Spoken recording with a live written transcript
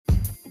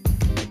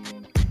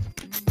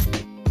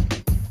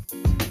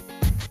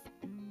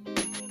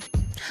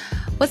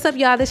What's up,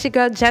 y'all? This your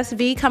girl, Jess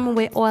V, coming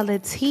with all the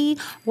tea.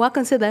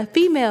 Welcome to the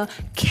Female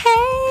Cave.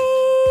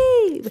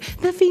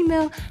 The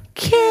Female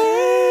Cave.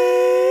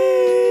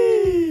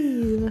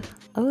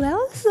 Oh, that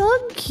was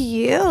so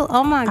cute.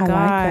 Oh, my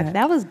God. Like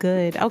that was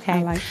good. Okay.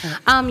 I like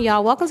that.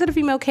 Y'all, welcome to the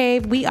Female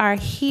Cave. We are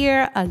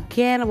here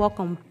again.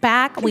 Welcome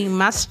back. We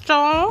must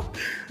strong.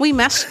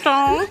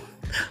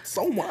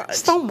 So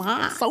much.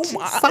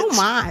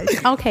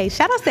 Okay,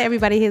 shout out to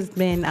everybody who's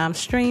been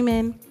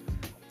streaming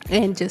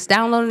and just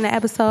downloading the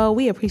episode.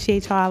 We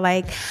appreciate y'all,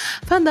 like,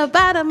 from the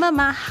bottom of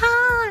my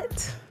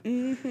heart.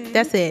 Mm-hmm.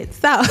 That's it.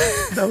 So,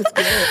 that was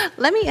good.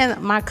 let me, and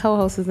my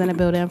co-host is in the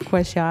building, of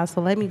course, y'all. So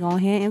let me go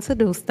ahead and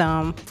introduce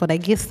them before they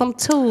get some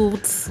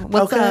tools.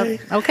 What's up?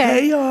 Okay.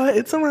 Hey, y'all.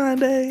 It's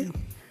Arande.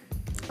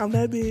 I'm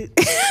that bitch.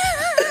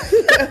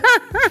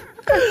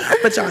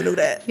 But y'all knew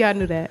that. Y'all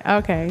knew that.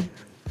 Okay.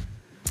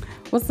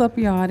 What's up,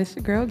 y'all? This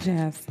your girl,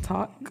 Jazz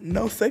Talk.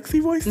 No sexy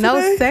voice today?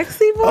 No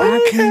sexy voice?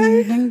 I can't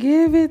even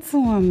give it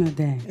to him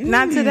today.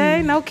 Not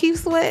today? No Keith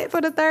Sweat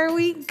for the third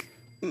week?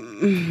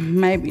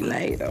 Maybe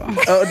later.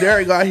 Oh,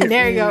 there you go.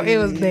 There you go. It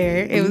was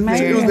there. It was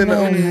Maybe there. was in the-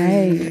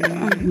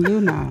 later.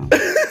 You know.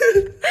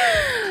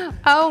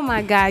 Oh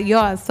my God,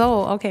 y'all.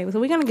 So, okay, so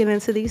we're going to get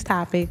into these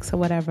topics or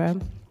whatever.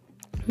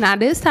 Now,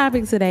 this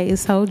topic today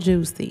is so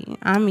juicy.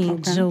 I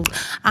mean,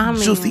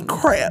 Juicy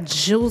crap.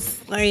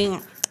 Juicy.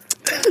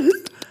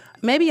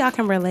 Maybe y'all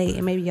can relate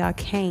and maybe y'all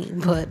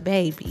can't, but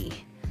baby.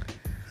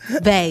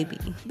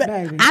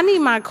 I need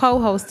my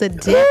co-host to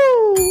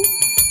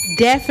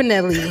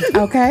definitely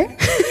Okay.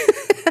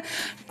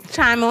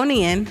 chime on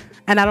in,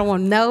 and I don't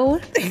want no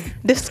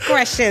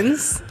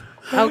discretions.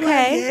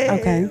 Okay? Yeah,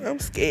 Okay. I'm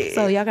scared.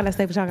 So y'all gotta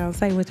say what y'all gonna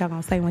say, what y'all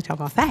gonna say, what y'all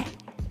gonna say.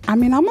 I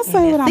mean, I'm going to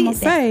say what I'm going to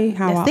say,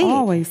 how That's I it.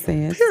 always say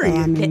it. Period.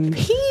 So, I mean,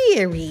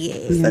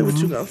 Period. Say what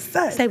you gonna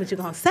say. Say what you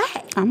gonna say.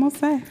 I'm going to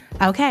say.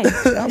 Okay.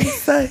 I'm gonna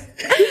say.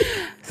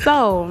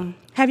 So,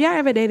 have y'all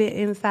ever dated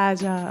inside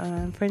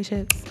your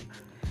friendships?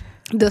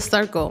 The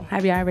circle.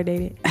 Have y'all ever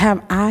dated?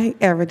 Have I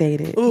ever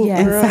dated Ooh,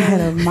 inside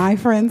girl. of my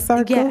friend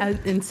circle? Yeah,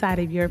 inside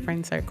of your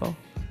friend circle.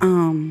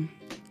 Keep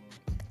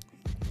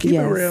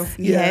yes. it real.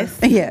 Yeah.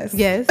 Yes.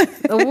 Yes.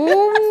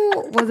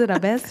 Ooh, was it a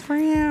best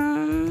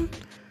friend?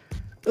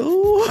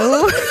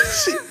 Ooh.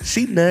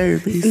 she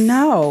nervous.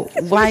 No.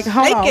 Like,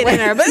 hold on. Shaking in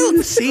her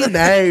boots. She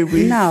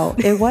nervous. No,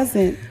 it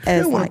wasn't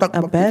as wanna like talk a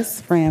about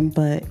best friend,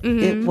 but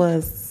it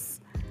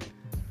was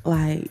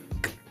like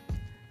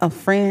a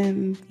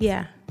friend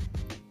Yeah.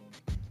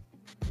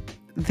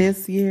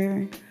 this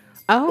year.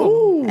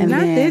 Oh, And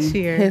not then this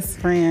year. His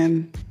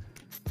friend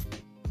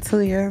 2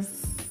 years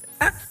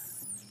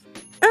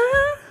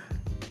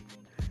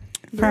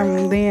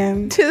from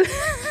then.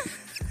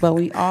 But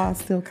we all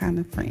still kind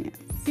of friends.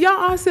 Y'all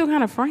are still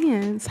kind of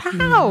friends.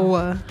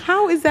 How?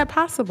 How is that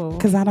possible?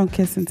 Because I don't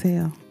kiss and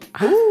tell.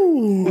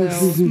 Ooh.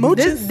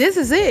 Smooches. This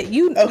is it.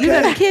 You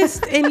done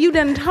kissed and you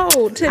done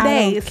told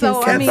today. don't So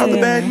kiss I Cat's mean, out the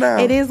bag now.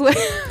 it is what.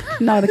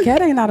 No, the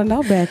cat ain't out of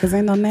no bag because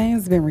ain't no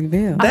names been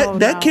revealed.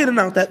 That kid ain't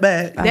out that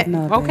bag. I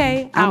know that.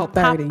 Okay, I'm out.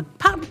 30.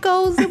 Pop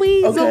goes the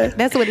weasel. Okay.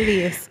 That's what it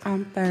is.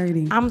 I'm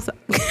 30. I'm so,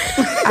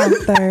 I'm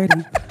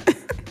 30.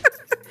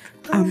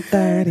 I'm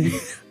 30.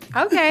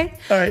 okay.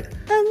 All right.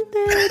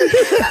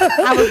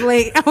 I was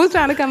late. I was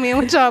trying to come in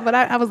with y'all, but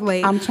I was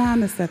late. I'm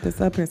trying to set this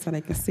up here so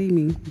they can see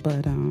me, but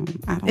I don't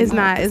It's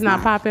know. not. It's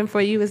not popping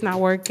for you. It's not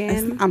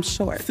working. I'm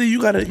short. See,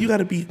 you gotta You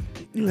gotta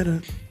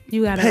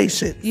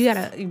Patience. You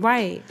gotta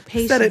right.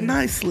 Patience. set it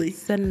nicely.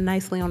 Set it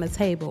nicely on the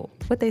table.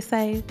 What they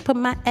say? Put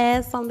my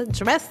ass on the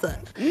dresser.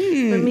 Put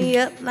me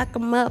up like a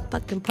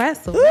motherfucking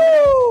pretzel. Ooh.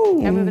 Y'all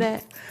remember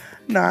that?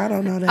 No, I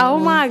don't know that. Oh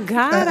one. my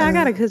God, I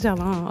gotta cut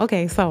y'all on.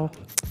 Okay,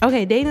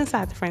 dating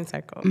inside the friend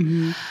circle.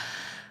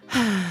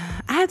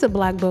 I had to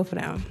block both of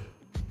them.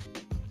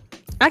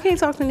 I can't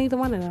talk to neither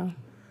one of them.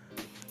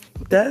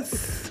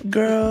 That's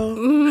girl.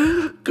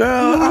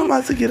 I'm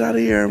about to get out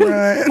of here,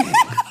 Ryan.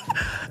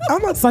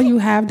 So you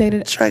have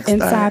dated Track star.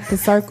 inside the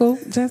circle?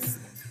 Just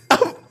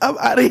I'm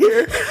out of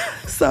here.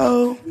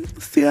 So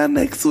see y'all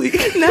next week.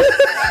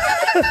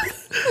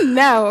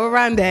 No,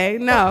 Rondé,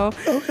 no.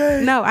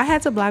 Okay. No, I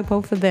had to block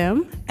both of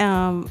them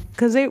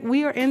because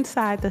we were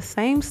inside the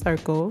same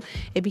circle.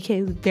 It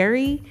became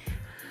very,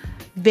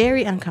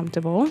 very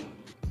uncomfortable.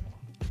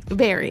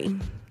 Very.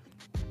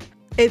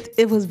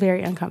 It was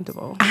very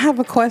uncomfortable. I have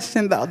a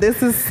question though.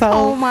 This is so.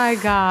 Oh my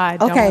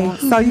God. Okay, don't.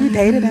 so you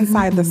dated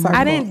inside the circle.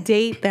 I didn't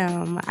date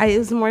them. It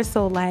was more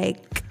so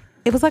like,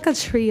 it was like a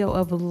trio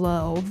of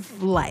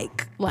love.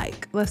 Like,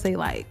 let's say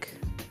like.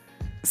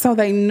 So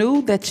they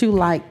knew that you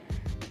liked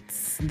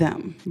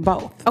them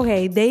both.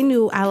 Okay, they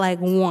knew I like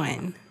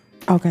one.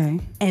 Okay.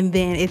 And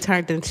then it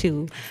turned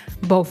into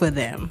both of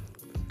them.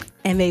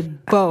 And they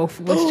both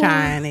was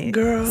trying it.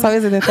 Girl. So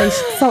is it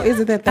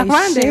that they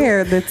Rondé.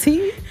 share the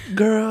tea?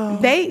 Girl.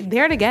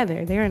 They're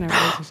together. They're in a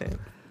relationship.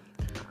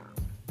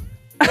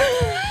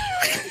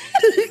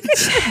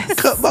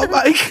 Cut my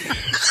mic.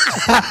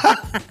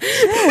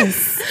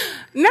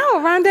 No,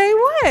 Rondé,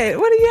 what?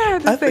 What do you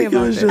have to I say think it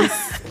about was that?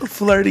 just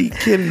flirty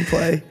kitten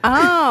play.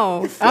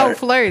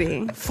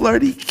 Flirty.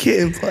 Flirty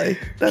kitten play.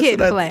 That's Kitten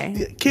what play.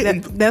 Yeah,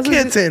 kitten. That's what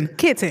kitten.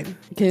 Kitten.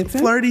 Kids?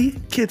 Flirty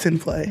kitten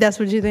play. That's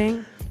what you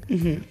think?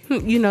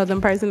 Mm-hmm. You know them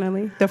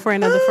personally? The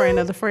friend of the friend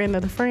of the friend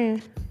of the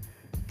friend?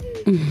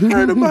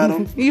 Heard about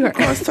them. You heard.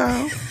 Across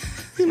town.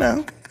 You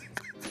know.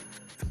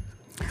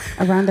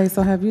 Aronde,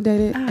 so have you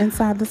dated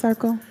inside the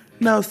circle?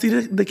 No, see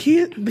the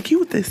key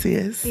with this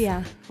is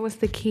Yeah. What's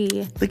the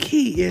key? the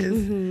key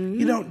is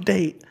you don't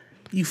date,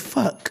 you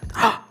fuck.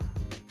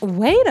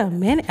 Wait a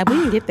minute. We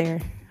didn't get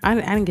there. I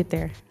didn't get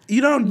there.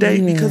 You don't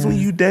date because when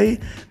Yeah. you date,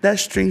 that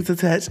strings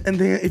attached, and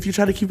then if you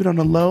try to keep it on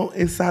the low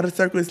inside a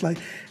circle, it's like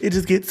it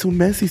just gets too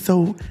messy.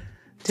 So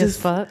Just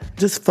fuck.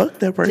 just fuck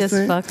that person.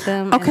 Just fuck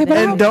them. Okay, but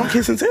and don't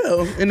kiss and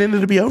tell, and then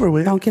it'll be over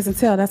with. Don't kiss and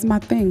tell. That's my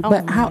thing.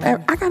 But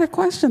however, I got a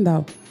question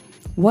though.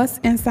 What's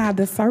inside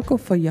the circle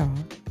for y'all?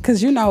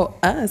 Because you know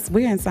us,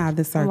 we're inside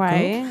the circle.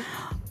 Right.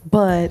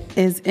 But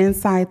is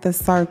inside the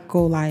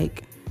circle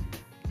like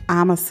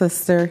I'm a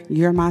sister,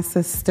 you're my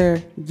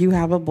sister, you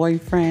have a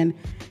boyfriend,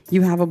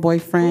 you have a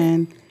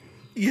boyfriend.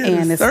 Yeah,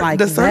 And the, it's like,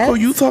 the circle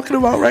what? you talking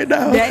about right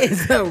now. That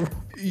is a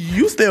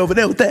You stay over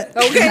there with that.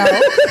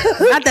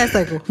 okay. Not that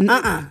circle.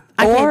 I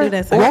can't do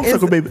that circle. Wrong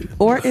circle, baby.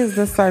 Or is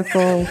the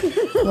circle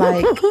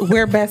like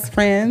we're best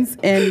friends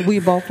and we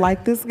both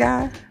like this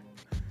guy?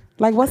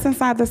 Like what's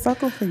inside the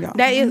circle for y'all?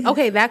 That is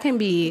okay. That can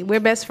be. We're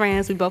best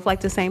friends. We both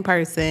like the same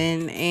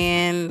person,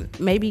 and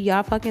maybe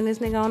y'all fucking this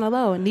nigga on the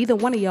low, and neither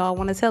one of y'all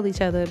want to tell each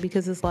other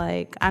because it's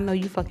like I know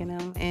you fucking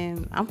him,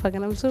 and I'm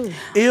fucking him too.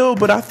 Ew,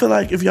 but I feel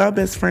like if y'all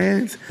best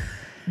friends,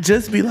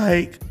 just be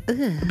like,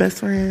 best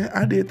friend,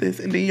 I did this.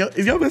 And then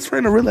if your best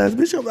friend a real ass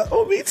bitch, you're like,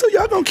 oh, me too.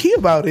 Y'all gonna care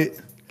about it.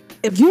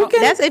 If You can-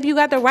 that's if you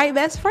got the right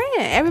best friend.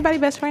 Everybody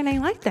best friend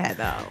ain't like that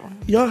though.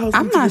 Y'all hoes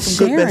I'm need to not get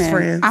some good best sharing.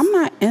 friends. I'm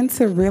not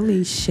into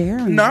really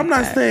sharing. No, I'm like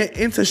not that. saying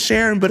into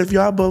sharing, but if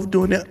y'all both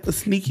doing that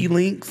sneaky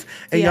links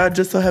and Yeah. y'all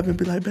just so happen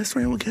to be like, best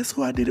friend, well, guess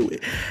who I did it with?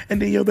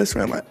 And then your best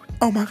friend like,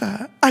 oh my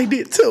God, I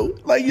did too.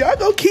 Like, y'all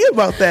gonna care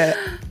about that.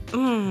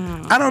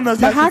 I don't know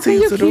if y'all But how can continue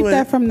you to keep do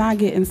that it. from not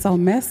getting so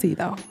messy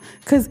though?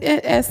 Because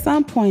at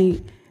some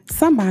point,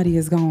 somebody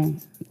is going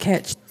to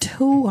catch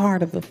too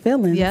hard of the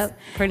feelings. Yep,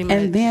 pretty much.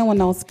 And then when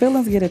those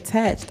feelings get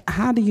attached,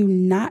 how do you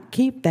not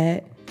keep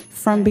that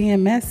from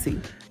being messy?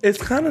 It's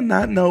kind of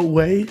not no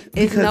way. It's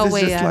because no it's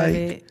way just out like, of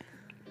it.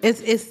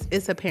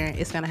 It's apparent.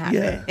 It's gonna happen.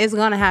 Yeah. It's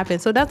gonna happen.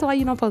 So that's why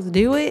you're not supposed to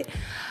do it.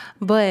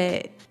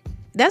 But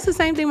that's the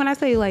same thing when I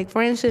say like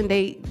friends shouldn't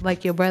date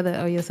like your brother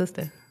or your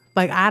sister.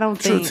 Like I don't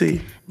True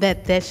think tea.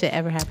 that should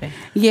ever happen.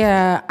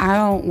 Yeah, I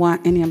don't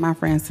want any of my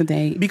friends to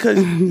date. Because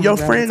your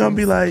friend gonna relatives.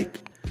 be like,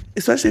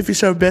 especially if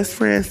it's your best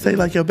friend, say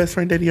like your best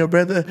friend dating your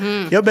brother,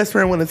 your best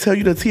friend want to tell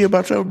you the tea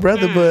about your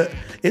brother, but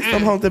it's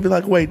some hoes that be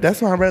like, wait,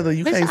 that's my brother.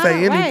 You Bitch, can't I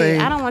say don't- anything.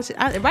 Right. I don't want you.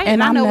 Right. And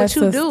And I I'm know that what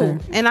you do. sister.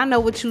 And I know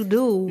what you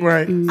do.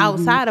 Right.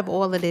 Outside of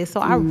all of this, so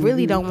I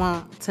really don't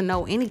want to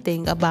know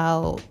anything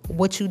about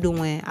what you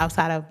doing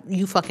outside of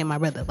you fucking my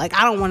brother. Like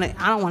I don't want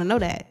to know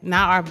that.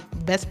 Now our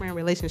best friend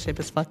relationship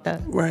is fucked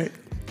up. Right.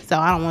 So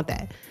I don't want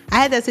that. I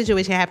had that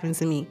situation happen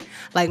to me.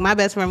 Like my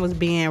best friend was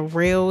being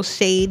real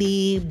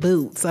shady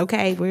boots.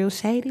 Okay, real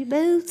shady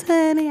boots,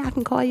 honey. I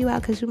can call you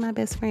out because you're my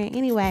best friend.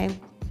 Anyway,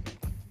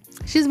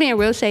 she's being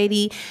real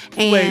shady.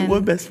 And Wait,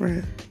 what best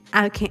friend?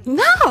 I can't.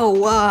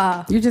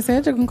 No. You just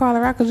said you can call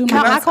her out because you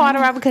No, my I called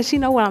her out because she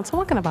know what I'm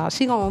talking about.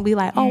 She gonna be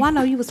like, "Oh, I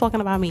know you was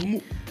talking about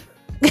me."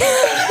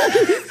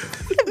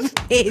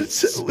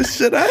 Bitch.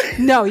 Should I?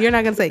 No, you're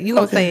not gonna say it. You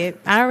gonna say it.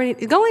 I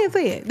already go ahead and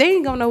say it. They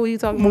ain't gonna know what you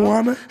talking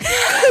about. Moana?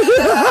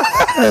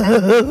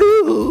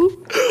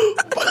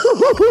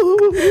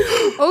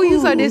 Oh, you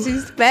so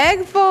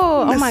disrespectful.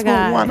 Oh Miss my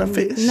god. Moana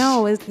fish.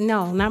 No, it's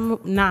no,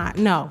 not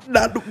no.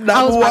 Not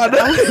I was about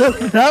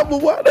Moana. Not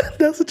Moana.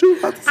 That's what you were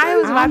about to say. I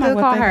was I about don't to know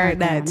what call they her got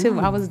that going too.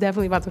 I was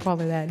definitely about to call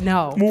her that.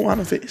 No.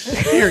 Moana fish.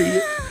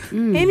 Period.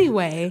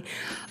 Anyway,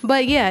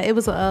 but yeah, it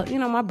was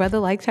my brother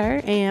liked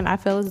her, and I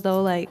felt as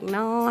though like,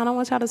 no, I don't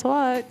want y'all to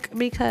talk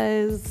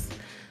because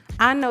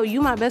I know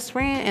you my best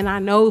friend, and I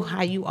know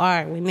how you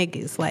are with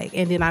niggas, like,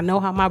 and then I know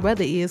how my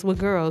brother is with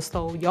girls,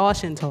 so y'all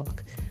shouldn't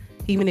talk.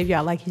 Even if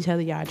y'all like each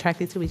other, y'all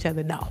attracted to each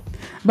other. No,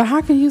 But how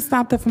can you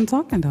stop them from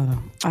talking though?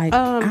 Like,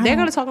 they're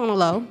gonna talk on the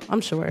low,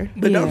 I'm sure.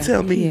 But don't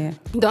tell me. Yeah.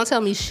 Don't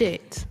tell me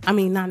shit. I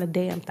mean, not a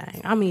damn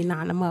thing. I mean,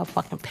 not a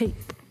motherfucking peep.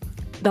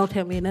 Don't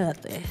tell me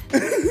nothing.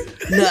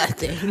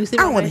 Nothing. You see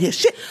I my don't want to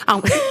face? hear shit. I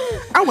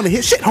don't- I want to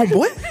hear shit,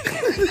 homeboy.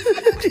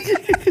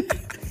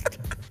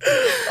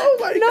 Oh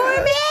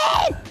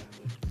my God.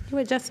 You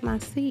adjust my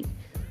seat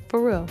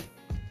for real.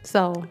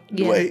 So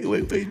yeah. Wait.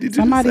 Did you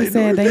Somebody just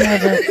say said no? they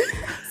never.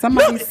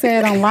 Somebody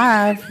said on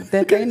live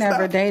that they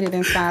never dated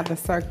inside the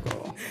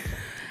circle.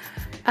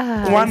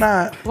 Why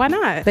not? Why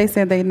not? They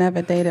said they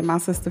never dated my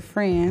sister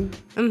friend.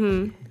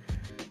 Mm-hmm.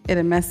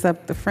 It'll mess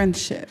up the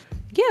friendship.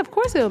 Yeah, of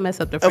course it'll mess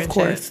up the Of friendship.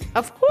 course.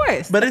 Of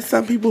course. But it's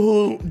some people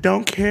who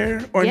don't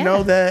care or Yeah.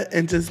 know that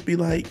and just be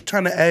like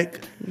trying to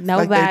act no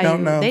like value. they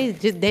don't know.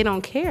 They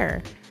don't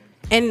care.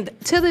 And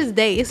to this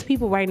day, it's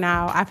people right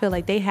now, I feel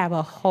like they have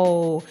a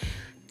whole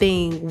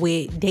thing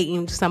with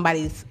dating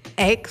somebody's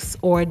ex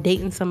or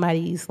dating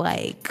somebody's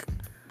like,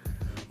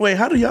 Wait,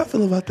 how do y'all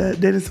feel about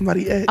that? Dating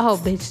somebody ex? oh,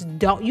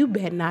 bitch, you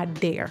better not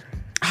dare.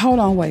 Hold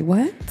on, wait,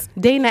 what?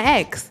 Dating an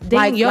ex.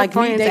 Dating your like me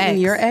friend's dating ex.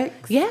 your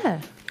ex?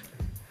 Yeah.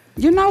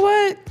 You know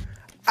what?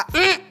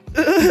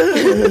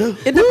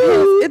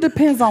 It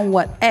depends on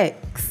what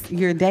ex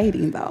you're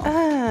dating, though.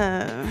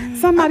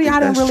 Somebody I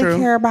didn't that's really true.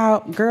 care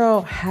about,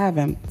 girl, have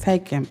him,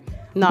 take him.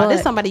 No, But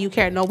this somebody you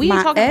care. No, we ain't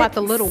my talking about ex-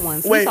 the little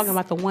ones. Wait. We talking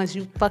about the ones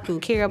you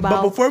fucking care But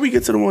about. before we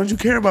get to the ones you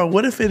care about,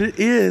 what if it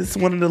is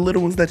one of the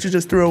little ones that you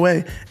just threw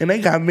away and they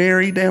got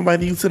married, they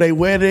invited you to their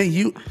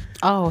wedding?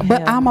 Oh,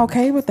 But hell. I'm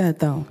okay with that,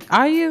 though.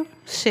 Are you?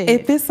 Shit.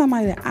 If it's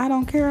somebody that I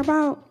don't care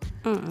about,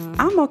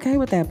 I'm okay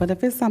with that. But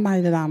if it's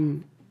somebody that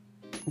I'm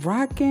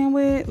rocking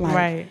with, like,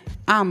 Right.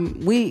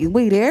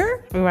 we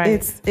there,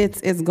 Right.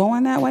 it's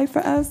going that way for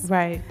us,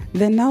 Right.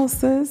 then no,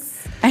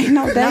 sis, ain't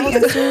no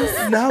dating,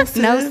 sis. No, sis.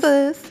 No,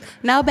 sis.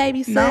 No,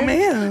 baby, sis. No,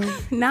 ma'am.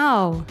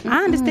 No.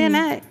 I understand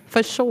that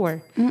for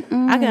sure. I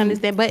can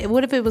understand. But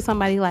what if it was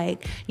somebody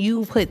like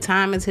you put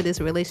time into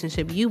this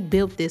relationship? You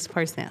built this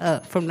person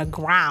up from the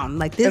ground.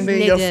 Like this And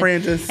then nigga. your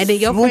friend just and then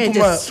your swoop friend 'em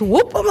just up.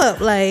 swoop them up.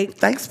 Like,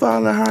 Thanks for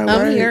all the hard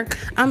I'm work. here.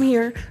 I'm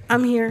here.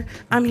 I'm here.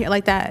 I'm here.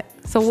 Like that.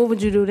 So what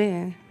would you do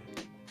then?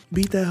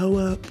 Beat that hoe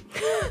up.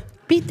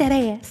 Beat that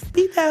ass.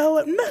 Beat that hoe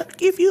up.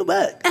 Nuck if you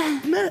buck.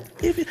 Nuck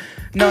if you.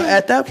 No,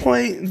 at that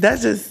point,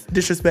 that's just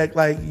disrespect.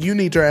 Like, you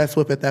need your ass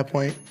whipped at that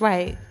point.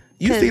 Right.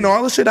 You 'Cause seen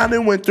all the shit I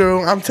done went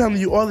through. I'm telling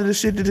you, all of the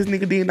shit that this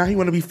nigga did. Now he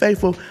want to be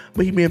faithful,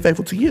 but he being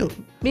faithful to you.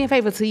 being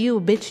faithful to you,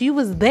 bitch. You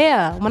was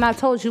there when I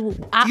told you.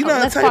 You know,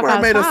 let's Taylor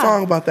walk made a outside.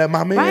 song about that,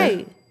 my man.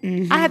 Right.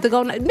 I had to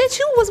go. Bitch,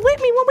 you was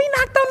with me when we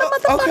knocked on the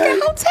motherfucking okay.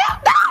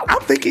 hotel door. I'm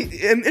thinking,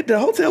 and the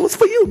hotel was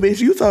for you, bitch.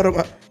 You told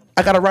him,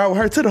 I got to ride with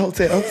her to the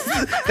hotel,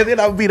 and then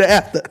I would be there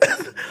after.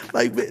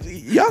 Like,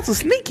 bitch, y'all so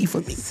sneaky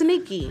for me.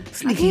 Sneaky.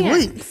 Sneaky I can't.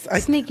 links.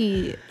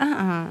 Sneaky.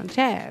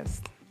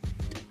 Jazz.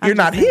 You're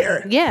not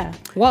here. Yeah.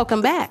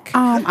 Welcome back.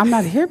 I'm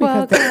not here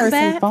because the Welcome person's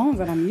back. phones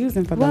that I'm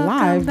using for the Welcome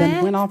live back.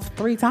 then went off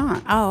 3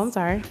 times. Oh, I'm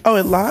sorry. Oh,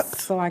 it locked?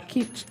 So I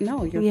keep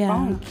your Yeah.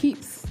 phone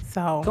keeps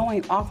So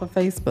going off of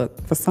Facebook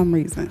for some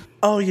reason.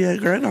 Oh, yeah,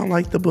 girl, I don't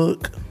like the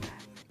book.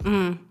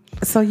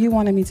 So you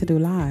wanted me to do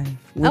live?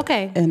 With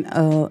Okay.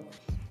 a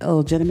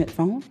legitimate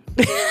phone?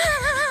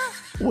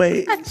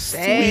 Wait,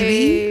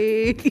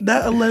 sweetie,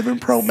 that 11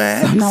 Pro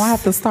Max. So now I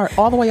have to start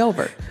all the way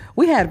over.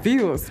 We had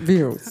views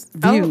views.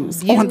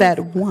 on that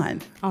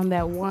one. on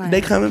that one. They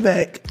coming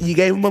back. You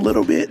gave them a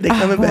little bit. They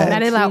coming now back.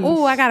 they like,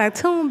 oh, I gotta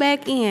tune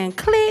back in.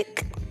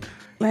 Click.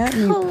 Let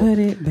me put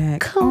it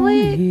back on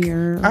click.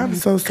 here. I'm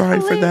so sorry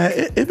for Click.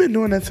 that. It been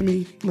doing that to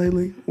me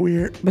lately.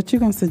 Weird. But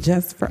you're going to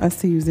suggest for us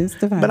to use this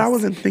device. But I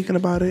wasn't thinking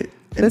about it.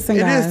 Listen,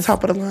 It guys. is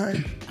top of the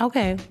line.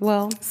 Okay.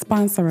 Well,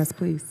 Sponsor us,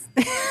 please.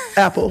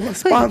 Apple,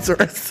 sponsor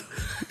us.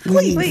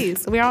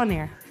 please, we're on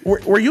there.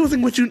 We're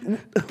using what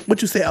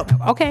you said.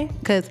 Okay,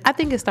 because I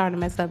think it's starting to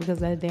mess up because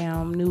that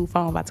damn new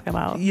phone about to come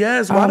out.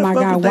 Yes. Oh Why the my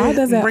fuck God. would they Why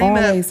does it bring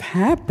always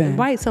happen?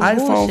 Right, some that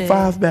iPhone bullshit.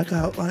 5 back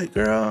out? Like,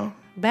 girl.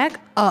 Back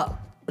up.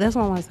 That's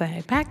what I want to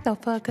say. Back the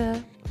fuck up.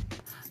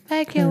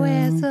 Back your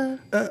ass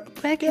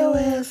up. Back your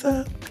ass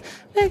up.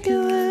 Back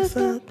your ass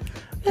up.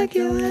 Back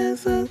your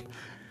ass up.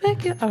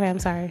 Back your. Okay, I'm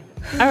sorry.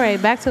 All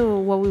right, back to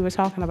what we were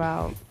talking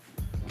about.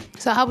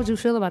 So, how would you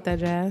feel about that,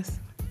 Jazz?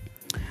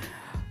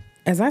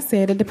 As I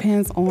said, it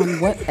depends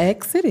on what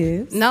ex it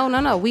is.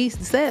 No. We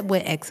said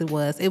what ex it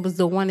was. It was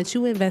the one that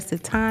you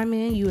invested time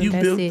in. You built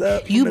invested.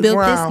 up You from the built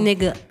ground. this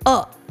nigga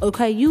up.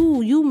 Okay,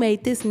 you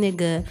made this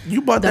nigga.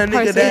 You bought the that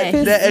nigga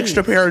person that he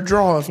extra is. pair of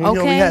drawers when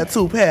you only Okay. had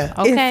 2 pair.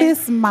 Okay. If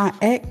it's my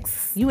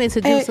ex, You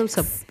introduced him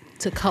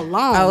to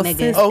cologne, nigga.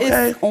 sis,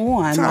 Okay. it's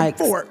on. Time Like,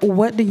 for it.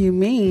 what do you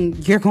mean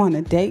you're going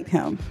to date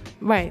him?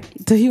 Right.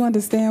 Do you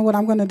understand what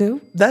I'm going to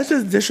do? That's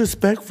just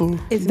disrespectful.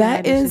 It's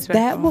That mad is that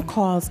disrespectful. will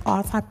cause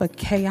all type of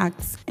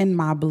chaos in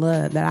my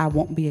blood that I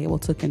won't be able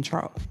to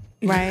control.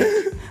 Right.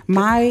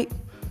 My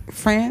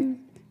friend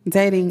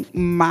dating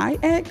my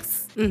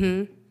ex.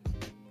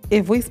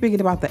 If we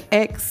speaking about the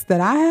ex that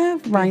I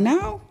have right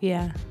now,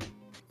 Yeah.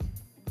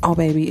 oh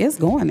baby, it's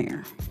going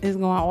there. It's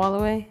going all the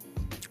way.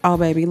 Oh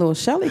baby, little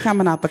Shelly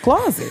coming out the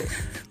closet.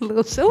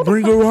 Little shooter.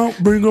 Bring her out.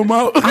 Bring them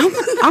out.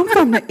 I'm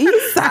from the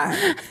east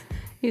side.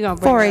 You gonna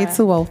bring her out.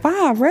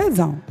 48205 Red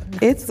Zone.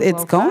 It's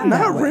going that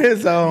Not way. red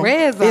zone.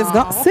 Red Zone. It's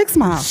gone 6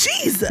 miles.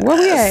 Jesus. Where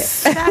we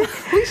at?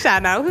 We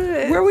shot out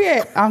hood. Where we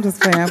at? I'm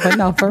just playing, but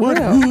no, for What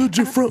real. hood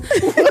you from?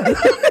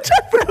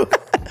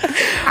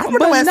 I'm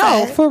But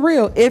no, for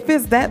real. If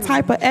it's that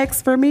type of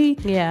ex for me,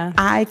 Yeah.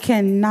 I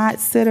cannot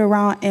sit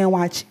around and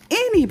watch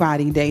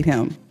anybody date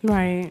him.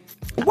 Right.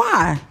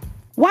 Why?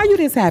 Why you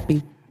this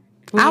happy?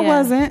 Well, I yeah.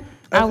 wasn't.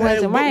 I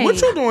wasn't right.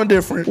 What you doing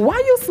different? Why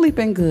you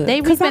sleeping good? They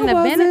 'Cause reaping I the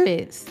wasn't.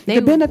 benefits. They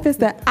The benefits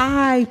that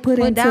I put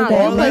put into down.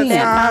 that All that You put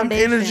man. time,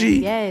 foundation. energy.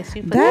 Yes,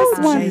 you put That's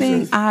that one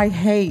foundation. thing I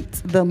hate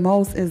the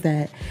most is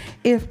that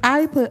if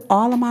I put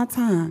all of my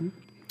time,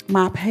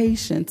 my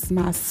patience,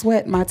 my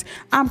sweat,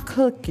 I'm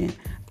cooking,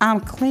 I'm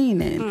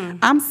cleaning,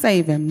 I'm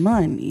saving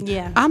money.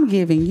 Yeah. I'm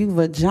giving you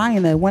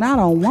vagina when I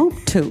don't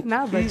want to.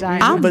 Not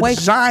vagina. I'm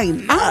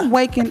Vagina. I'm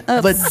waking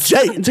up.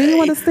 Vagina. Do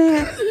you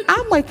understand?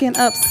 I'm waking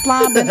up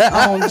slobbing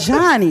on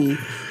Johnny.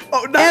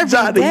 Oh, not Every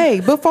Johnny. day.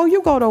 Before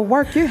you go to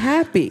work, you're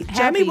happy.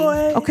 Johnny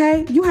boy.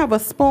 Okay? You have a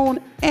spoon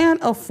and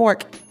a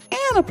fork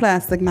and a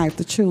plastic knife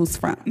to choose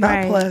from. Not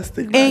Right.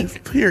 plastic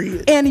knife,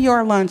 period. In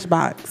your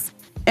lunchbox.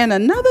 And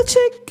another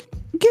chick,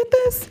 get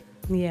this?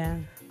 Yeah.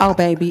 Oh,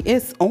 baby,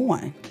 it's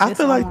on. I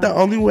feel like on. the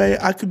only way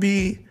I could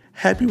be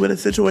happy with a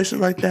situation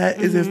like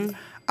that is if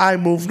I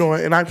moved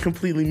on and I'm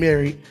completely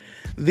married.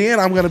 Then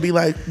I'm gonna be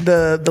like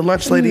the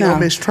lunch lady No. on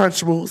Miss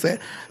Trunchbull said,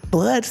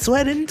 blood,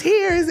 sweat, and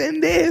tears in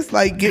this.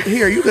 Like, get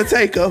here, you can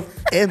take a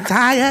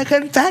entire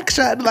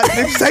confection. Like,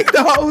 bitch, take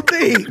the whole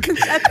thing.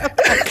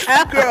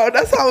 Girl,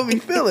 that's how we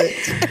feeling.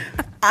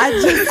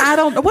 I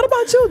don't know. What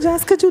about you,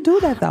 Jess? Could you do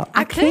that though?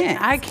 I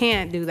can't. I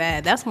can't do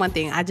that. That's one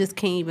thing I just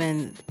can't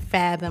even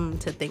fathom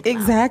to think about.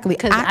 Exactly.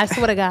 Because I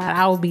swear to God,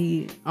 I will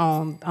be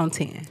on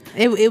 10.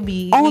 It'll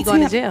be me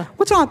going to jail.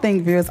 What y'all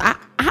think, viewers?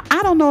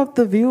 I don't know if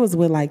the viewers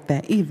would like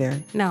that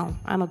either. No,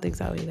 I don't think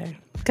so either.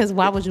 Because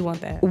why would you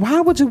want that? Why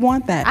would you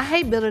want that? I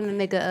hate building a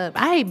nigga up.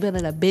 I hate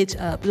building a bitch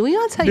up. We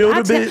don't tell Build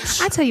you. a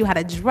bitch. I tell you how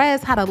to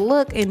dress, how to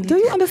look, and Do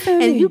you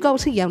understand And me? you go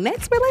to your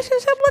next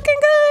relationship looking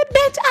good,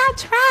 bitch. I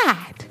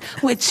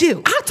tried with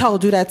you. I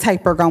told you that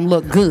taper gonna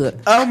look good.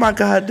 Oh my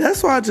God,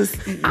 that's why I just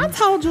I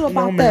told you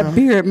about ma'am. that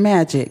beard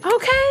magic.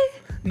 Okay.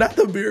 not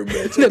the beer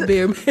bitch. The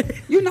beer.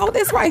 You know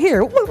this right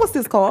here. What's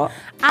this called?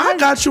 I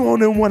got you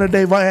on in one of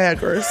their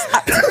Viagra's.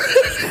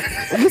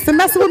 Listen,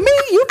 messing with me,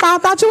 you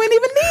found out you ain't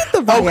even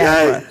need the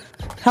Viagra. Okay.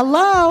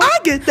 Hello? I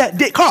get that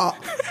dick hard.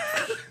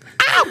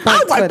 I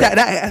for wipe that. that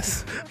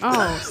ass.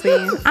 Oh, see,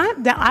 I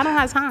don't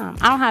have time.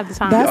 I don't have the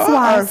time. That's Y'all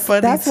why. are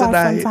funny That's why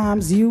tonight.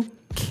 sometimes you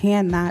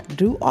cannot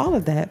do all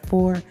of that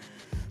for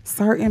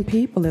certain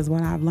people. Is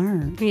what I've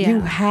learned. Yeah. You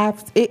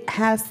have. It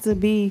has to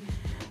be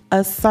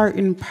a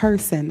certain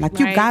person. Like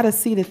you Right. got to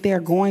see that they're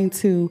going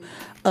to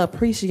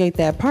appreciate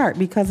that part.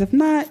 Because if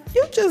not,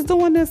 you're just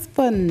doing this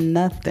for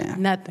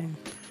nothing. Nothing.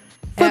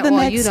 For the or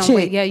next you don't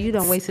chick. you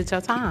don't wasted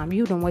your time.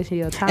 You don't wasted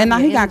your time. And now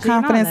your he got energy, and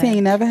all confidence he that.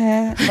 ain't never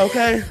had.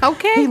 Okay.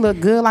 Okay. He look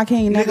good like he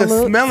ain't never Nigga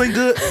looked. smelling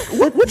good.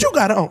 What you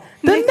got on?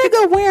 The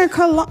nigga wearing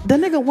cologne. The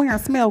nigga wearing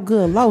smell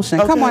good lotion.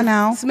 Come Okay. on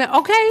now.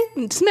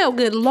 Smell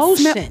good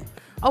lotion.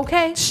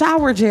 Okay.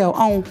 Shower gel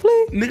on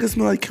fleek. Nigga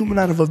smell like coming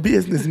out of a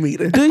business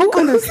meeting. Do you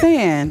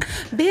understand?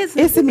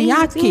 Business. It's a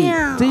Miyake.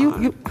 Yeah. Do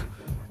you?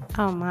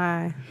 Oh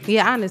my.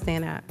 Yeah, I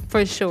understand that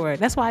for sure.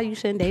 That's why you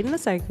shouldn't date in a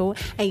circle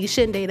and you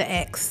shouldn't date an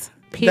ex.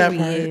 That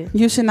Period.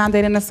 You should not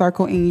date in a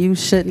circle, and you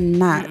should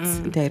not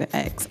date an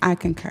ex. I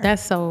concur.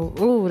 That's so.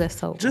 Ooh, that's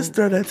so. Just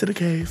throw that to the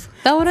cave.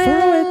 throw it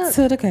Throw up. it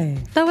to the cave.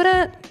 Throw it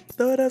up.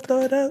 Throw it up,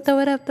 throw it up. Throw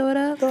it up. Throw it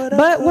up. Throw it up,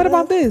 But throw what it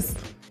about up. this?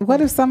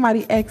 What if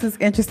somebody ex is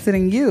interested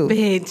in you?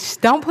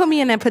 Bitch, don't put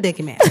me in that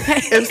predicament.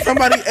 If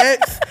somebody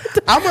ex,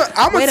 I'm Wait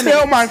gonna a tell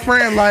minute. my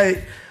friend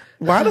like,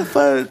 why the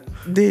fuck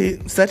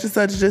did such and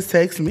such just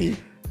text me?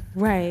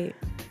 Right.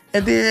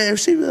 And then if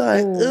she be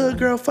like, Ooh.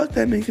 girl, fuck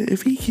that nigga.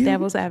 If he cute,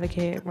 Devil's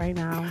advocate right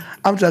now.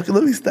 I'm joking.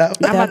 Let me stop.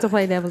 I'm about to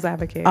play devil's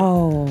advocate.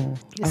 Oh,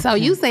 So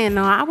you saying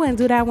no, I wouldn't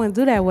do that,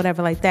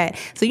 whatever like that.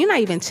 So you're not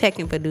even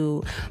checking for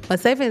dude. But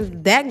say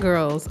if that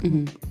girl's,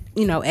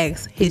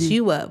 ex hits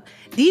you up,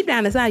 deep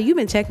down inside, you've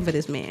been checking for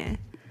this man.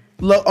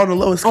 On the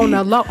lowest key. On the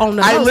I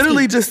low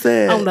literally ski. just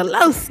said, On the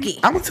low ski.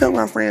 I'm gonna tell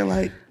my friend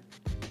like,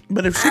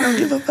 but if she don't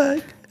give a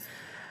fuck,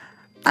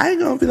 I ain't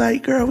gonna be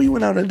like, girl, we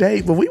went on a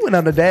date, but we went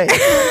on a date.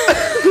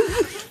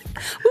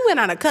 We went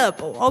on a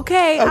couple,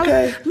 okay?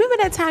 Okay. Remember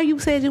that time you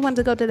said you wanted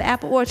to go to the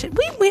apple orchard?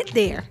 We went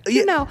there.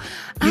 You know.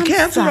 You I'm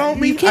canceled sorry. on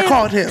me. You I canceled-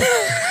 called him.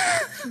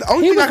 The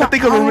only thing I can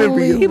think of to remember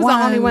He you. was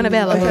the only one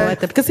available at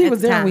the because he at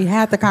was the there. time. We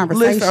had the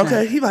conversation. Listen,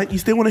 okay, he like, you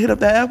still want to hit up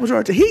that apple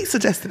orchard? He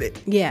suggested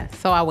it. Yeah,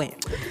 so I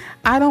went.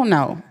 I don't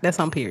know. That's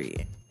on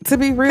period. To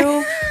be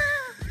real,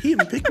 He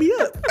even picked me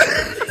up.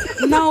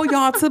 no,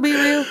 y'all. To be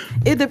real,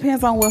 it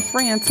depends on what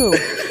friend too.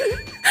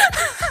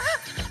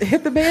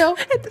 Hit the bell.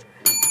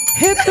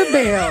 Hit the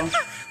bell.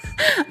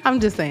 I'm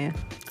just saying.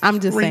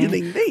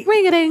 Ring-a-ding-ding.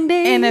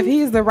 Ring-a-ding-ding. And if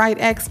he's the right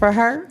ex for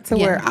her, to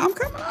Yeah. where I'm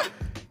coming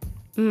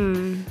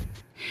on.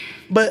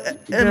 But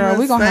in Girl, the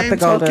we gonna have same to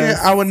go to token,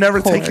 I would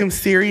never take court. him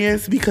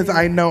serious because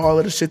I know all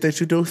of the shit that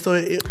you do. So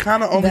it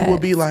kind of only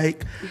would be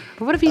like,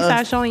 what if he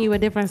starts showing you a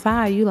different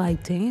side? You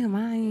like, damn,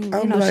 I ain't,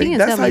 I'm she like, didn't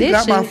that's tell how me you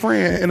this got my shit.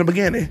 friend in the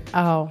beginning.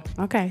 Oh,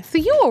 okay. So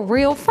you a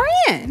real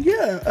friend.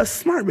 Yeah, a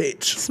smart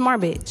bitch. Smart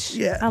bitch.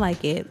 Yeah. I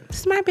like it.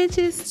 Smart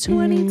bitches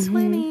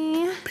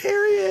 2020.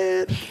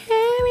 Period.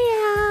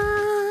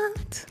 Period.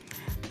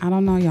 I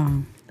don't know,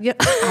 y'all. Yeah.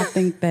 I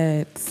think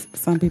that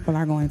some people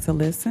are going to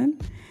listen,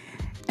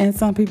 and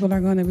some people are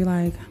going to be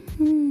like,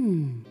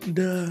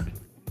 Duh.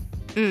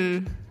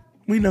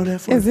 We know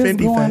that for "Is a this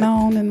Fendi going fact.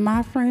 on in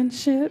my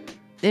friendship?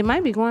 It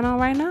might be going on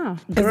right now.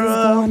 Is this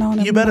Girl, going on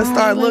in you better my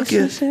start looking.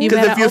 relationship?" You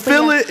Because better if you open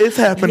feel your- it, it's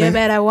happening. You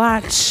better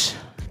watch.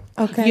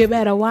 Okay. You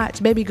better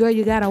watch. Baby girl,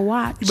 you gotta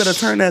watch. You better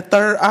turn that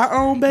third eye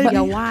on, baby.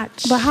 You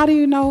watch. But how do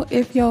you know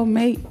if your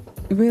mate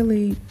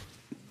really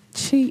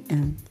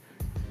cheating?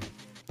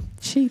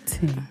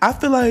 I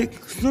feel like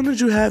as soon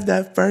as you have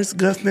that first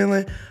gut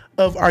feeling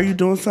of are you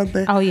doing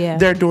something? Oh, yeah.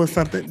 They're doing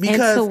something.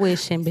 Because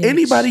Intuition, bitch.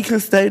 anybody can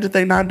say that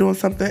they're not doing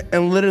something,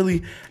 and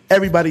literally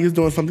everybody is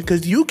doing something.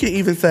 Because you can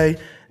even say,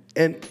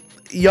 and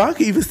y'all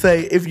can even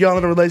say, if y'all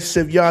in a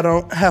relationship, y'all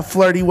don't have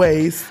flirty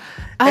ways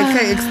and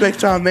can't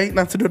expect y'all mate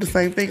not to do the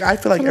same thing. I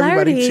feel like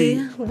everybody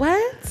cheat.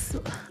 What?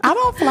 I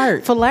don't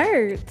flirt.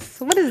 Flirts.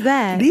 What is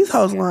that? These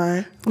hoes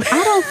lying.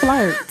 I don't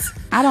flirt.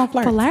 I don't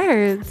flirt.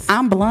 Flirts.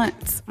 I'm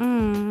blunt,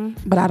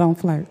 but I don't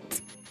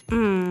flirt. I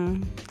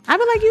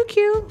be like, you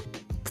cute.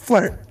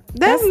 Flirt.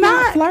 That's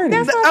not flirting.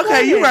 That's not Okay,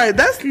 flirting. you're right.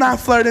 That's not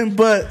flirting,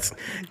 but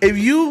if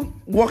you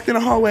walked in the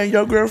hallway and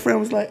your girlfriend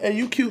was like, hey,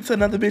 you cute to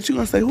another bitch, you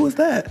gonna say, who is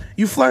that?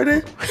 You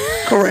flirting?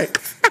 Correct.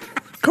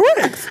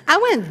 Correct. I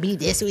wouldn't be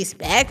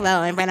disrespectful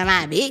in front of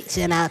my bitch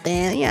and out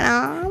there, you know.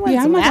 I wouldn't Yeah,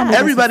 I'm do not that. gonna-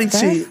 Everybody cheat.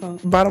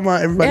 Disrespectful. Bottom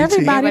line, everybody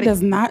Everybody cheat.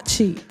 does not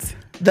cheat.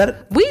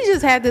 That We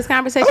just had this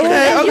conversation.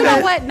 Okay, And you know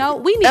okay. what? No,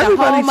 we need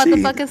Everybody a whole cheat.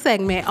 motherfucking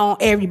segment on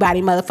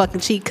everybody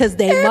motherfucking cheat because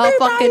they Everybody-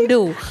 motherfucking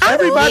do.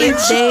 everybody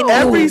Yes, they cheat. do.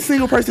 Every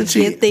single person Yes,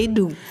 cheat. they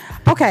do.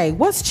 Okay,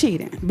 what's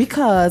cheating?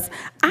 Because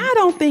I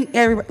don't think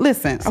everybody.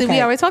 Listen, See, okay.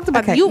 we already talked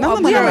about okay. you. No,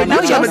 no, We no, already no,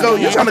 know no, You're trying to no, go.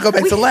 no. You're trying to go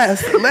back to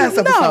last No,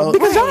 episode.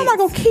 because y'all not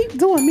gonna keep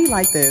doing me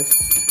like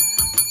this.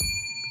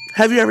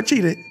 Have you ever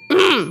cheated?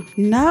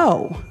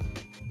 No,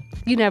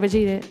 You never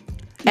cheated?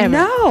 Ever?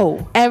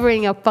 no. Ever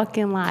in your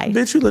fucking life?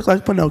 Bitch, you look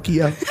like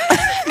Pinocchio.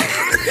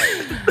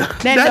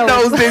 That That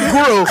nose nose been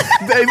grew,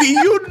 baby.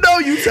 You know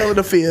you telling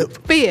a fib.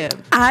 fib.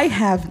 I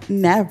have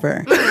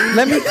never.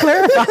 Let me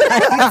clarify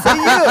to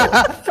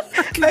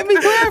you. Let me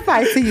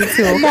clarify to you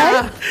too.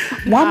 Okay,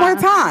 one more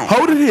time.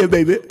 Hold it here,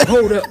 baby.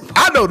 Hold up.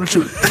 I know the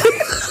truth.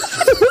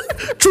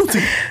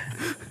 Truthy.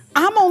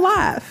 I'm on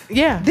live.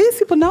 Yeah. These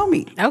people know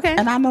me. Okay.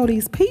 And I know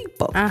these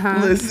people.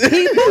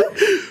 Listen.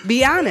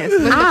 Be honest.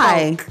 With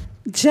I,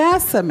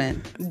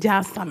 Jasmine,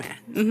 Just a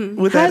man.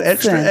 With that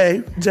extra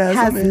A, has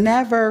Jasmine.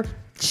 never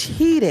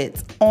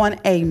cheated on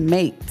a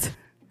mate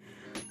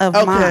of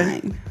Okay.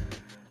 mine.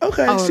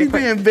 Okay, Oh, she the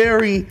being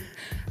very.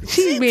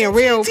 She's being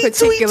real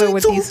particular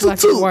with these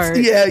fucking words.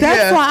 Yeah, That's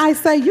yeah. why I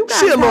say you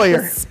She guys a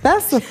lawyer. have to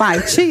specify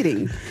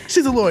cheating.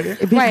 She's a lawyer.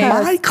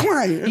 Because- My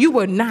client You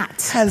were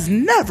not. has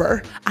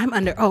never. I'm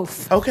under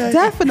oath. Okay.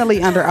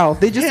 Definitely under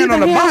oath. Did you see Hand the on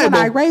the hand when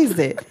Bible. I raised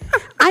it?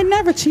 I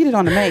never cheated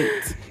on a mate.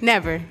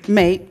 Never.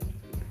 Mate.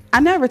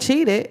 I never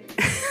cheated.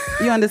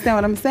 You understand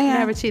what I'm saying?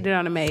 Never cheated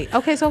on a mate.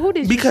 Okay, so who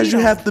did you Because cheat you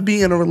on? have to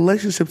be in a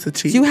relationship to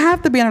cheat. You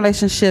have to be in a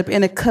relationship,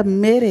 in a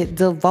committed,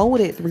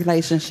 devoted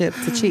relationship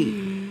to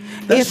cheat.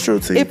 That's true,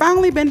 T. If I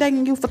only been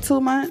dating you for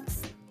 2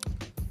 months,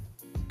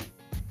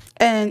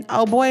 and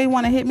oh boy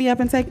want to hit me up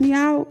and take me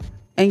out,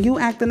 and you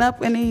acting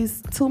up in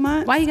these 2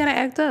 months, Why you gotta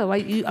act up? Why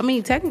you? I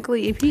mean,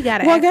 technically, if he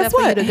gotta well, act guess up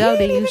for you what? to go,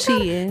 then ain't you even gotta-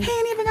 cheating. He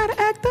ain't even got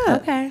to act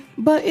up. Okay.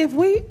 But if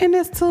we in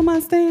this 2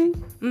 months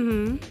thing,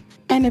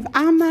 and if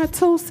I'm not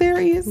too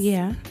serious,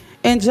 Yeah.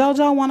 and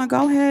JoJo want to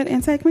go ahead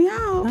and take me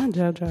out, Not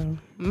JoJo.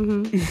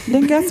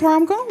 then guess where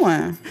I'm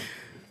going?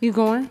 You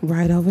going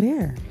Right over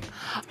there.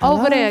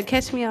 over there?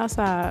 Catch me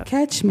outside.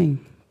 Catch me.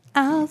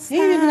 Outside.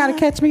 He ain't even got to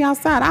catch me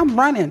outside. I'm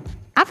running.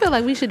 I feel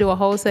like we should do a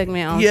whole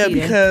segment on Yeah,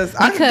 cheating. because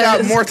I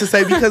got more to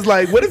say. Because,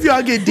 like, what if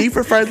y'all get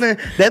deeper further?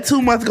 That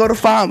 2 months go to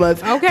 5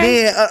 months.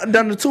 Okay. Then,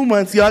 done the 2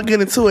 months, y'all get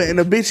into it, and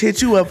the bitch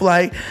hit you up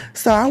like,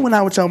 so I went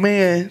out with your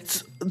man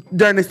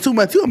during this 2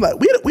 months. I'm like,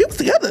 we was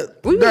together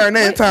during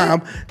that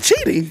time.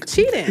 Cheating.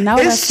 cheating. No,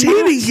 It's that's not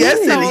cheating. Yes,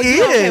 cheating. So it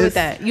you okay is. with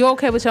that? You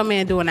okay with your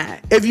man doing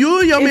that? If you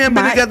and your If man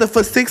been my- together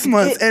for 6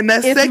 months, and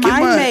that if second my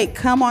month, mate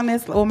come on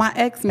this, or my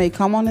ex mate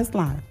come on this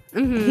live,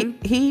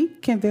 he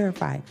can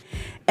verify.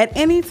 At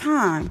any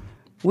time,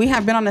 we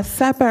have been on a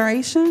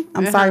separation.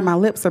 I'm sorry, my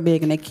lips are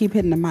big and they keep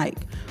hitting the mic.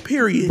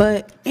 period.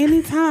 But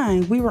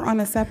anytime we were on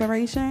a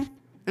separation,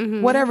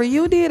 whatever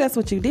you did, that's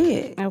what you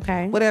did.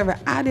 Okay. Whatever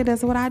I did,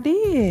 that's what I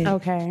did.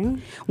 Okay.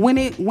 When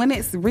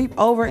it's reap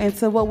over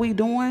into what we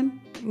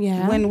doing,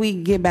 Yeah. when we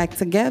get back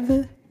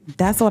together,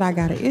 that's what I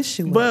got an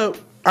issue with. But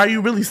are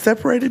you really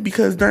separated?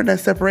 Because during that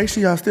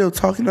separation, y'all still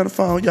talking on the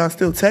phone, y'all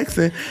still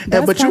texting,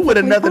 That's but you with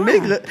perfectly another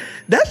fine. nigga.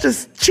 That's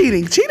just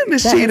cheating. Cheating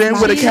is That is cheating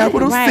not with a cheating.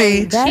 capital C,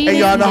 Right. and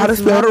y'all know how to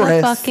spell the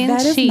rest. Motherfucking That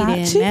is not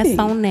cheating. cheating. That's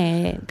on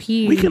that.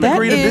 Period. We can That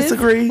agree to is-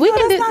 disagree. We No,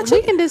 can that's not we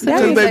cheating. can That disagree.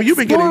 Because is baby, you've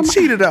been getting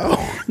explore- cheated on.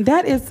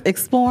 That is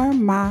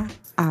exploring my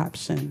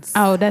options.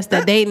 Oh, that's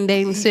the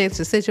dating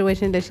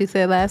situation that she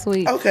said last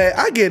week. Okay,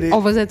 I get it.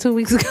 Or was that 2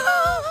 weeks ago?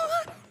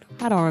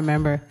 I don't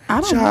remember. I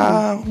don't know.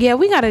 Child. Yeah,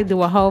 we got to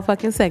do a whole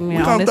fucking segment We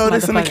on gonna this throw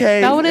this in a motherfucker.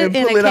 cave Throw it and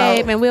in pull a it out.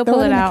 cave and we'll Throw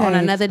pull it it in a out on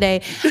cave. another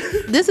day.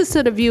 This is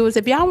to the viewers.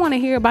 If y'all want to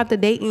hear about the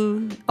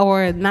dating,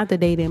 or not the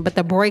dating, but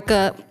the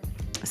breakup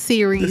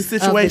series, The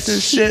of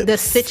situationships. the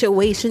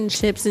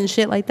situationships and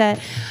shit like that,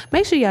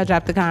 make sure y'all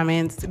drop the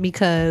comments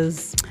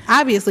because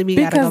obviously we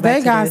gotta go Because back they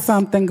to got this.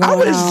 something I going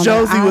wish on.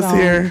 Josie that was don't-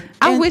 here.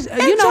 I And- wish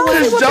and you know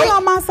Josie what? would be Jo-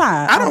 on my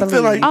side. I don't feel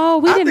believe. like- Oh,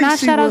 we I did think not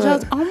she shout out would.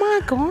 Josie. Oh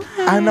my god.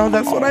 I know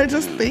that's what I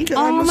just think. And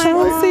Oh I'm my just God.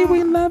 like, Josie,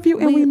 we love you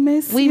and we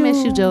miss you. We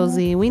miss you,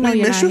 Josie. We know We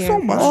you're miss not you here. so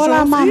much. Hola,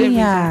 Josie.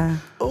 mamia.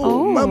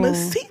 oh,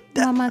 mamacita.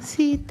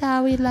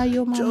 Mamacita, we love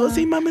you, mama.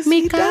 Josie, mamacita.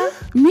 Mika.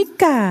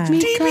 Mika.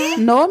 Mika.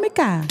 No,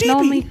 Mika. No,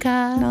 DB.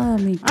 Mika. No,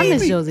 Mika. I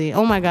miss Josie.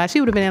 Oh my god, she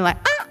would have been like,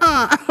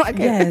 like,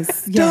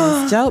 Yes,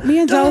 yes. Me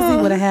and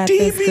Josie would have had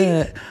this DB.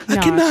 good. I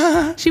No,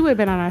 cannot. she would have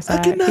been on our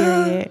side. cannot.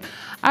 Period.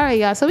 All right,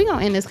 y'all. So we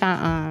gonna end this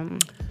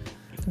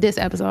this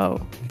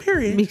episode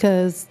Period.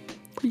 because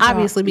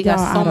obviously we got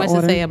Y'all so out of much to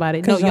order. say about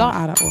it. No, 'Cause y'all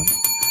out of order.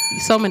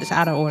 so much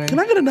out of order. Can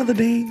I get another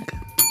ding?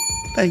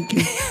 Thank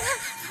you.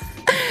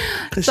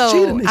 Because So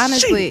cheating is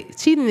honestly, cheating.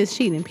 cheating is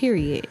cheating.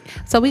 Period.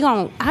 So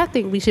I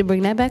think we should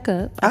bring that back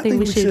up. I think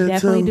we should should,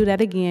 definitely too. do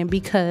that again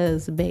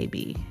because,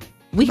 baby,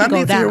 we I can go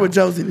need to hear down. what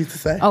Josie needs to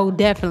say. Oh,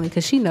 definitely,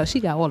 because she knows she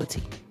got all the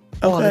tea.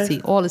 All the Okay.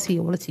 tea, all the tea,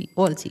 all the tea,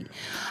 all the tea.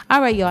 All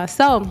right, y'all.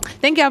 So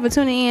thank y'all for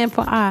tuning in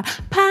for our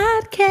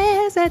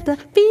podcast at the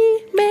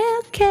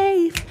Female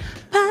Cave.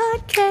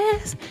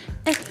 Podcast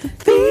at the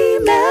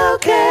Female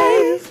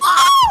Cave.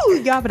 Oh,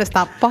 y'all better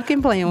stop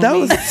fucking playing with That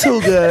me. was too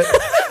good.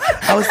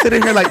 I was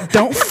sitting here like,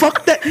 don't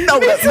fuck that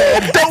note up,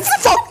 man. Don't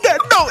fuck that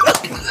note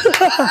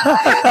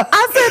up.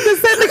 I said the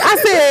same thing. I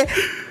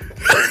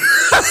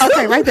said,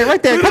 okay, right there.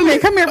 Come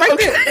here, right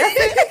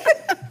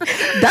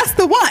there. That's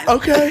the one.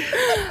 Okay.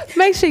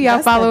 Make sure y'all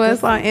That's follow not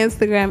us on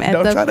Instagram at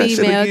Don't try the that shit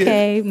Female again.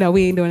 Cave. No,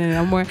 we ain't doing it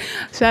no more.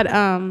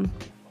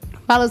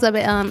 Follow us up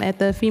at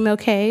the Female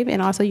Cave,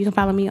 and also you can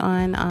follow me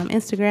on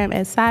Instagram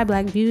at Side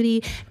Black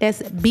Beauty.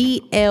 That's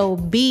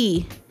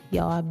BLB.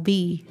 Y'all,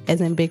 B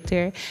as in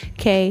Victor,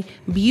 K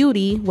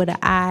Beauty with an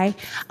I.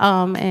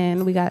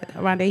 And we got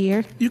Rhonda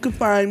here. You can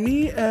find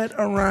me at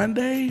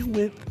Aronde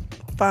with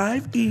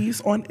 5 E's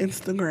on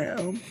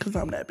Instagram because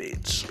I'm that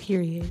bitch.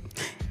 Period.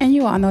 And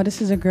you all know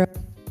this is a girl.